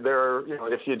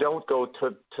 If you don't go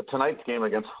to tonight's game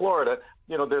against Florida,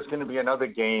 there's going to be another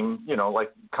game,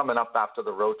 coming up after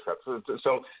the road trip.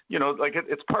 So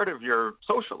it's part of your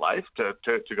social life to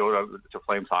go to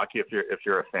Flames hockey if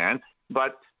you're a fan.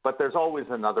 But there's always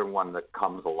another one that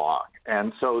comes along.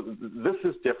 And so this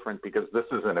is different because this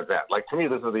is an event. Like, to me,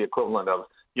 this is the equivalent of,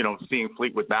 seeing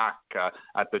Fleetwood Mac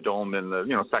at the Dome in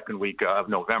the, second week of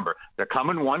November. They're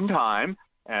coming one time,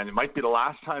 and it might be the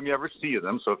last time you ever see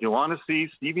them. So if you want to see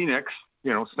Stevie Nicks,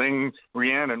 sing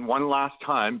Rhiannon one last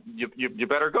time, you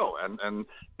better go. And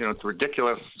it's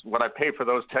ridiculous what I pay for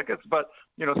those tickets, but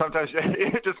sometimes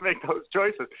you just make those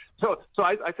choices. So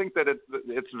I think that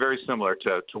it's very similar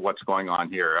to what's going on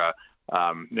here.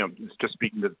 Just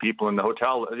speaking to the people in the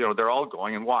hotel, they're all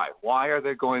going, and why? Why are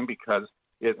they going? Because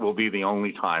it will be the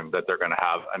only time that they're going to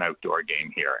have an outdoor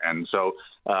game here. And so,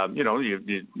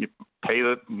 you pay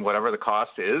whatever the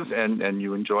cost is, and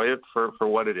you enjoy it for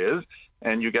what it is,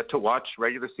 and you get to watch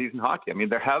regular season hockey. I mean,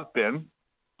 there have been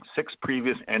 6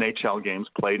 previous NHL games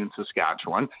played in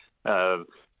Saskatchewan.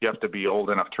 You have to be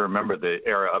old enough to remember the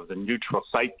era of the neutral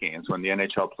site games when the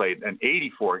NHL played an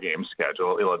 84-game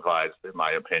schedule, ill-advised in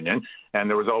my opinion, and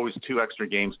there was always 2 extra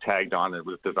games tagged on. It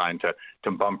was designed to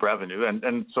bump revenue,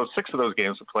 and so 6 of those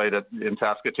games were played in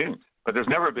Saskatoon. But there's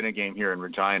never been a game here in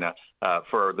Regina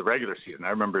for the regular season. I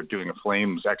remember doing a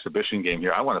Flames exhibition game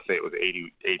here. I want to say it was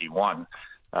 81.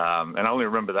 And I only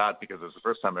remember that because it was the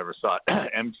first time I ever saw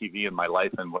MTV in my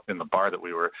life and in the bar that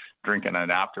we were drinking in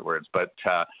afterwards. But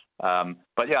yeah, I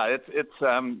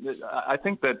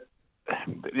think that,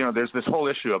 there's this whole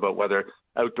issue about whether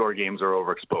outdoor games are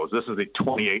overexposed. This is the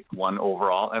 28th one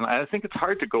overall. And I think it's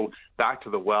hard to go back to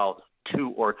the well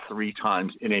 2 or 3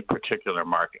 times in a particular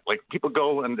market. Like, people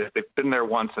go and they've been there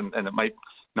once and it might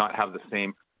not have the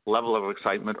same level of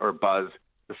excitement or buzz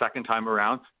the second time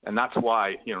around. And that's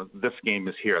why, this game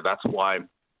is here. That's why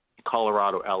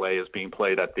Colorado LA is being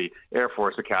played at the Air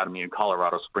Force Academy in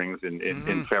Colorado Springs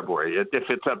in February. If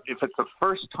it's the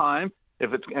first time,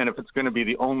 if it's going to be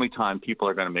the only time, people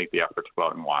are going to make the effort to go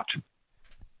out and watch.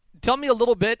 Tell me a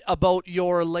little bit about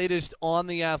your latest on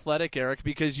The Athletic, Eric,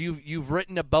 because you've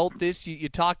written about this. You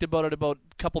talked about it about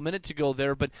a couple minutes ago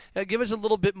there, but give us a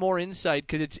little bit more insight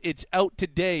because it's out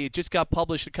today. It just got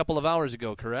published a couple of hours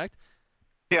ago, correct?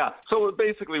 Yeah. So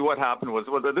basically what happened was,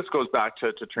 this goes back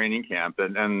to training camp.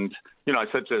 And I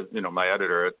said to, my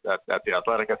editor at The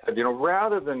Athletic, I said,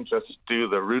 rather than just do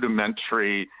the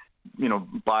rudimentary,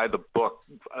 by the book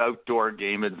outdoor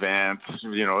game advance,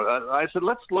 I said,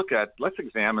 let's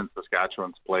examine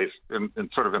Saskatchewan's place in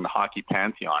sort of in the hockey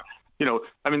pantheon.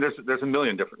 There's a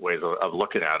million different ways of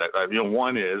looking at it.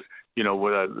 One is,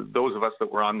 those of us that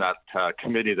were on that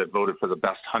committee that voted for the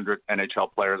best 100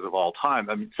 NHL players of all time,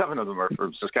 7 of them are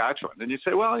from Saskatchewan. And you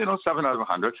say, well, 7 out of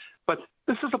 100. But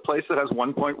this is a place that has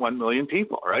 1.1 million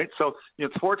people, right? So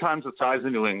it's 4 times the size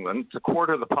of New England. It's a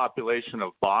quarter of the population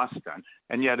of Boston.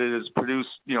 And yet it has produced,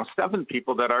 7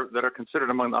 people that are considered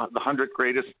among the 100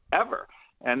 greatest ever.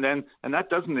 And that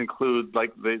doesn't include,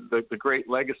 like, the great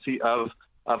legacy of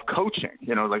coaching,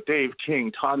 like Dave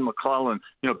King, Todd McClellan,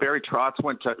 Barry Trotz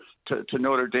went to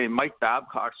Notre Dame, Mike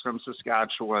Babcock's from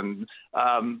Saskatchewan,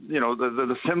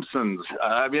 the Simpsons.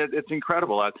 It's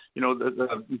incredible.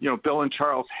 Bill and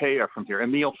Charles Hay are from here.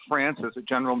 Emile Francis, a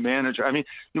general manager.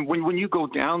 When you go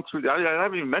down through, I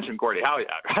haven't even mentioned Gordie Howe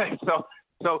yet, right? So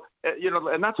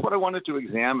and that's what I wanted to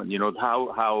examine.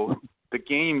 How the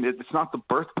game, it's not the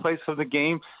birthplace of the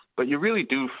game, but you really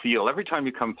do feel, every time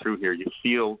you come through here, you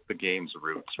feel the game's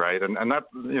roots, right? And that,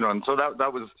 and so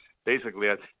that was basically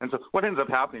it. And so what ends up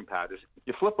happening, Pat, is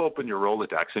you flip open your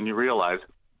Rolodex and you realize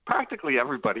practically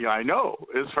everybody I know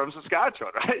is from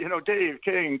Saskatchewan, right? Dave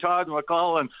King, Todd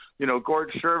McClellan,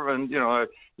 Gord Shervin,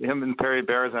 him and Perry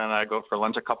Bears and I go for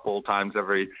lunch a couple times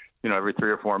every 3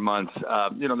 or 4 months.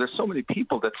 There's so many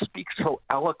people that speak so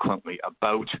eloquently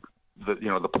about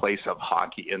the place of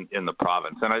hockey in the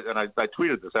province. And I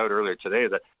tweeted this out earlier today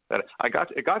that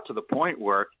it got to the point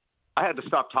where I had to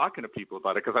stop talking to people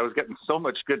about it because I was getting so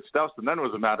much good stuff. And then it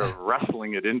was a matter of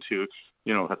wrestling it into,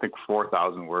 I think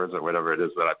 4,000 words or whatever it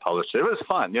is that I published. It was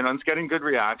fun, and it's getting good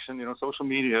reaction. Social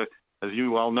media, as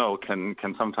you well know, can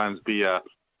sometimes be a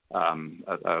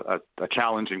a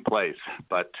challenging place,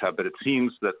 but it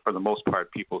seems that for the most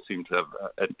part, people seem to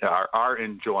are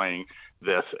enjoying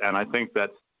this, and I think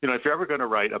that if you're ever going to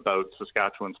write about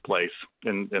Saskatchewan's place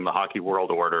in the hockey world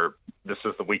order, this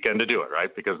is the weekend to do it, right?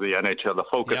 Because the NHL, the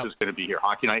focus is going to be here.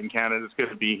 Hockey Night in Canada is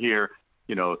going to be here.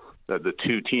 The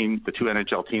two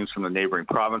NHL teams from the neighboring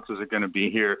provinces are going to be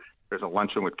here. There's a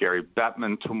luncheon with Gary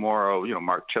Bettman tomorrow.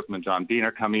 Mark Chipman, John Bean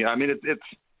are coming. I mean, it's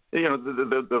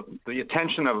the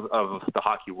attention of the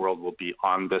hockey world will be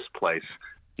on this place,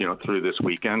 through this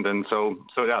weekend. And so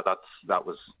yeah, that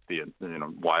was the,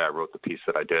 why I wrote the piece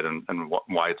that I did and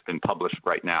why it's been published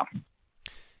right now.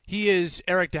 He is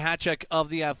Eric Duhatschek of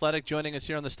The Athletic, joining us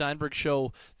here on the Steinberg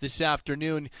Show this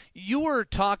afternoon. You were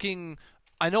talking,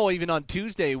 I know, even on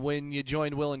Tuesday when you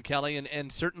joined Will and Kelly,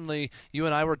 and certainly you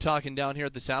and I were talking down here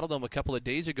at the Saddledome a couple of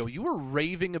days ago. You were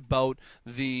raving about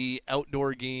the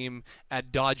outdoor game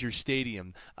at Dodger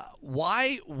Stadium.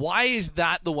 Why is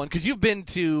that the one? Because you've been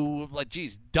to,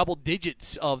 double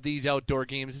digits of these outdoor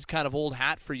games. It's kind of old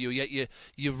hat for you, yet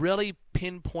you really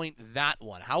pinpoint that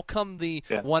one. How come the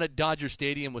one at Dodger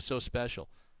Stadium was so special?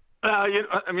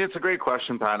 It's a great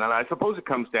question, Pat, and I suppose it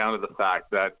comes down to the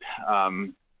fact that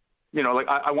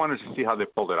I wanted to see how they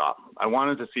pulled it off.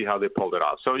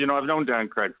 So, I've known Dan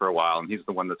Craig for a while, and he's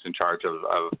the one that's in charge of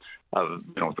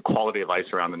the quality of ice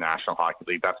around the National Hockey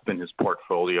League. That's been his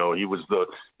portfolio. He was the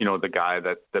guy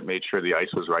that made sure the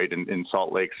ice was right in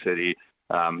Salt Lake City.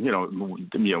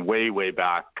 Way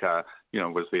back,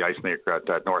 was the ice maker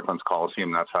at Northlands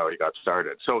Coliseum. That's how he got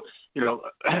started. So,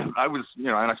 I was, and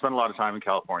I spent a lot of time in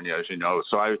California, as you know.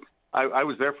 So I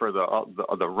was there for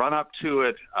the run up to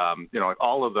it,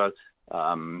 all of the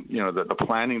the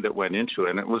planning that went into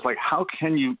it, and it was like, how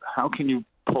can you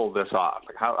pull this off?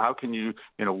 Like how can you,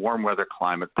 in a warm weather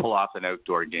climate, pull off an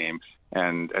outdoor game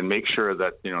and make sure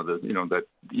that that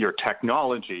your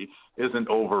technology isn't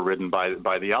overridden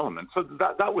by the elements? So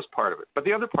that was part of it. But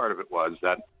the other part of it was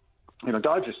that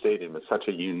Dodger Stadium is such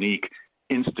a unique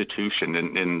institution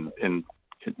in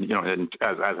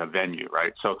as a venue,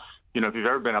 right? So if you've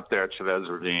ever been up there at Chavez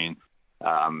Ravine,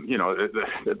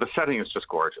 the setting is just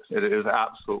gorgeous. It is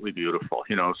absolutely beautiful.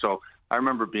 So I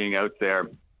remember being out there,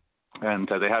 and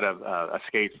they had a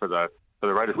skate for the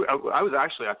riders. I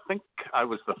think I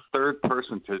was the third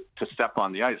person to step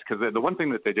on the ice, because the one thing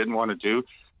that they didn't want to do,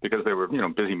 because they were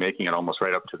busy making it almost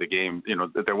right up to the game,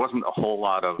 there wasn't a whole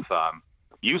lot of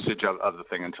usage of the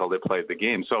thing until they played the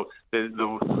game. So I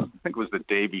think it was the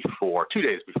day before, 2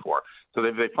 days before. So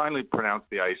they finally pronounced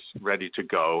the ice ready to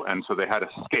go, and so they had a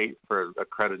skate for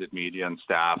accredited media and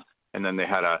staff, and then they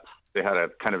had a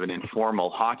kind of an informal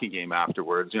hockey game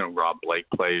afterwards. Rob Blake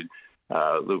played,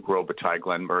 Luke Robitaille,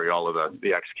 Glenn Murray, all of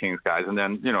the ex-Kings guys, and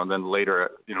then then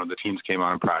later the teams came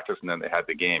on in practice, and then they had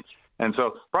the game. And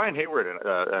so Brian Hayward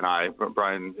and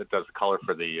Brian does the color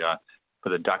for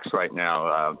the Ducks right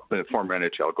now, the former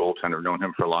NHL goaltender, known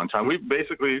him for a long time. We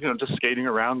basically, just skating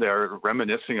around there,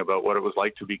 reminiscing about what it was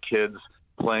like to be kids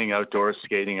playing outdoors,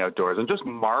 skating outdoors, and just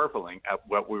marveling at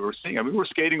what we were seeing. I mean, we were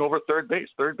skating over third base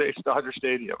Dodger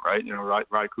Stadium, right?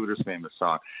 Ry Cooder's famous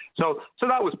song. So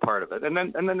that was part of it. And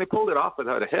then they pulled it off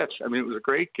without a hitch. I mean, it was a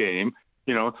great game.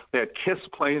 They had Kiss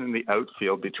playing in the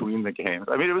outfield between the games.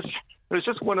 I mean, it was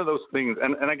just one of those things.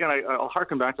 And again, I'll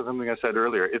harken back to something I said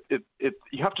earlier.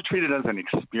 You have to treat it as an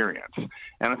experience,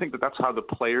 and I think that's how the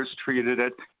players treated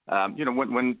it.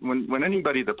 When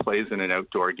anybody that plays in an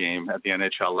outdoor game at the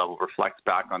NHL level reflects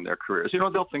back on their careers,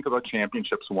 they'll think about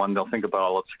championships won, they'll think about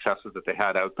all the successes that they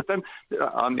had out, but then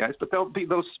on the ice. But there'll be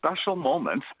those special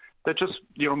moments that just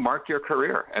mark your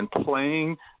career, and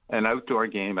playing an outdoor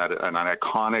game at an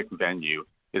iconic venue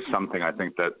is something I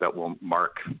think that will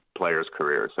mark players'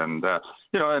 careers. And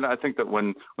and I think that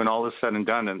when all is said and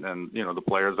done, and the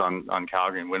players on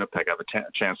Calgary and Winnipeg have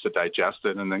a chance to digest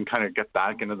it, and then kind of get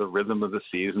back into the rhythm of the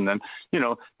season, then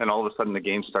and all of a sudden the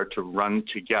games start to run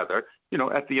together.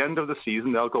 At the end of the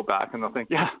season, they'll go back and they'll think,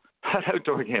 yeah, that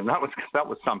outdoor game, that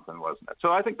was something, wasn't it?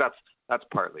 So I think that's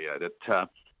partly it.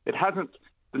 It hasn't.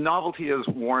 The novelty has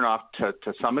worn off to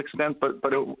some extent, but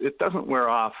it doesn't wear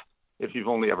off if you've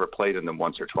only ever played in them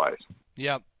once or twice.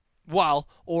 Yeah. Well,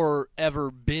 or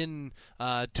ever been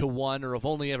to one, or have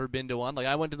only ever been to one. Like,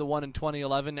 I went to the one in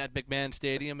 2011 at McMahon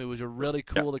Stadium. It was a really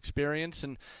cool experience.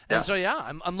 And so,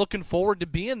 I'm looking forward to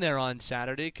being there on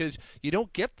Saturday, because you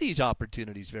don't get these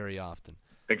opportunities very often.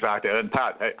 Exactly. And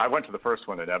Pat, I went to the first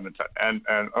one in Edmonton, and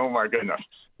oh my goodness.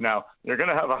 Now, you're going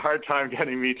to have a hard time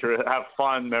getting me to have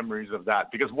fond memories of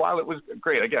that, because while it was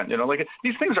great, again,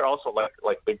 these things are also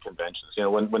like big conventions.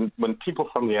 When people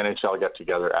from the NHL get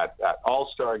together at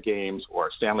All-Star games or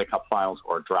Stanley Cup Finals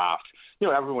or draft,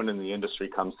 everyone in the industry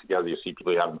comes together. You see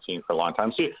people you haven't seen for a long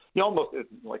time. So you almost,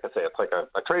 like I say, it's like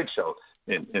a trade show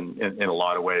in a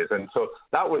lot of ways. And so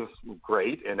that was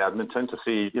great in Edmonton to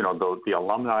see, the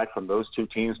alumni from those two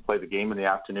teams play the game in the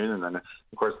afternoon, and then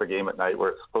of course the game at night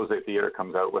where Jose Theater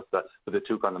comes out with the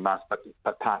toque on the mask. But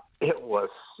Pat, it was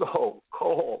so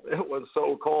cold. It was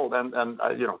so cold, and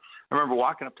I remember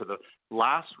walking up to the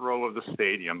last row of the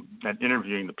stadium and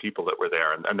interviewing the people that were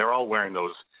there, and they're all wearing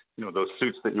those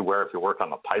suits that you wear if you work on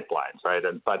the pipelines, right?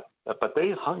 But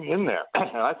they hung in there,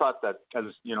 and I thought that as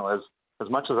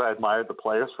much as I admired the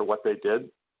players for what they did,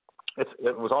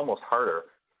 it was almost harder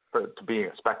to be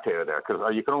a spectator there, because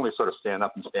you can only sort of stand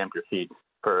up and stamp your feet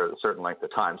for a certain length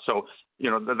of time. So,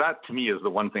 that to me is the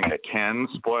one thing that can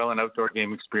spoil an outdoor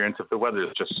game experience if the weather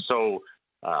is just so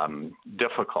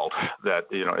difficult that,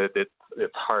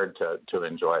 it's hard to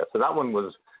enjoy it. So that one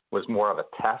was more of a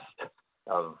test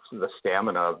of the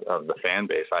stamina of the fan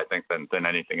base, I think, than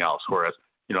anything else. Whereas,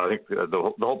 I think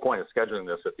the whole point of scheduling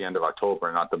this at the end of October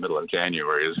and not the middle of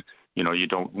January is, you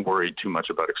don't worry too much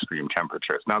about extreme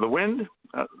temperatures. Now, the wind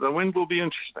will be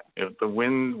interesting. The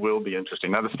wind will be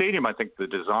interesting. Now, the stadium, I think the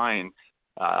design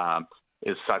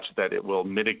is such that it will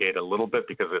mitigate a little bit,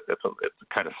 because it's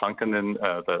kind of sunken in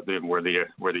where the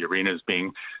arena is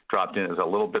being dropped in is a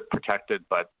little bit protected,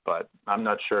 but I'm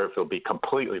not sure if it'll be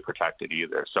completely protected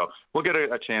either. So we'll get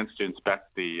a chance to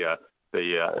inspect the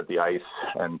ice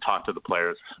and talk to the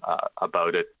players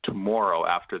about it tomorrow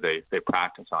after they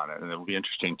practice on it, and it'll be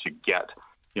interesting to get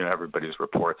everybody's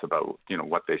reports about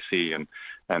what they see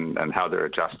and how they're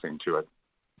adjusting to it.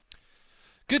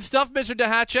 Good stuff, Mr.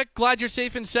 Dahacek. Glad you're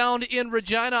safe and sound in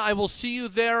Regina. I will see you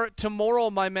there tomorrow,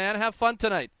 my man. Have fun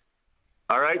tonight.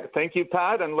 All right. Thank you,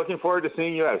 Pat, and looking forward to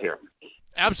seeing you out here.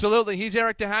 Absolutely. He's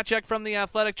Eric Dahacek from The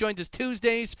Athletic. Joins us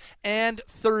Tuesdays and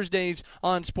Thursdays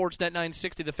on Sportsnet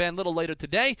 960. The Fan a little later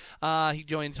today. He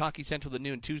joins Hockey Central at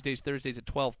noon, Tuesdays, Thursdays at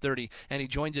 12:30. And he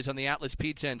joins us on the Atlas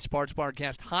Pizza and Sparks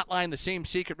Barcast hotline. The same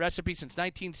secret recipe since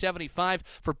 1975.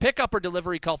 For pickup or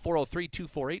delivery, call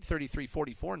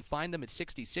 403-248-3344 and find them at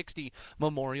 6060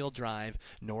 Memorial Drive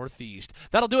Northeast.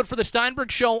 That'll do it for the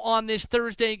Steinberg Show on this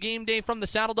Thursday game day from the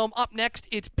Saddle Dome. Up next,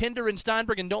 it's Pinder and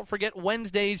Steinberg. And don't forget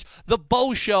Wednesdays, the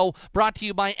Show, brought to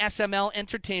you by SML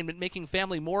Entertainment, making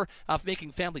family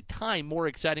time more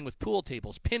exciting with pool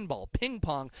tables, pinball, ping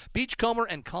pong, beachcomber,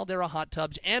 and Caldera hot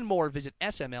tubs, and more. Visit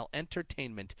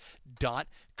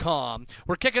smlentertainment.com.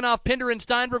 We're kicking off Pinder and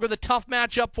Steinberg with a tough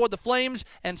matchup for the Flames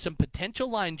and some potential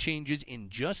line changes in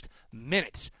just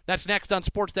minutes. That's next on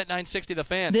Sportsnet 960 The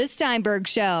Fan. The Steinberg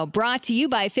Show, brought to you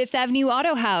by Fifth Avenue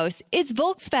Auto House. It's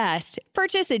Volksfest.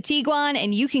 Purchase a Tiguan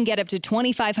and you can get up to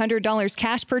 $2,500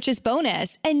 cash purchase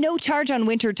bonus and no charge on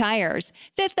winter tires.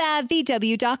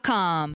 FifthAveVW.com.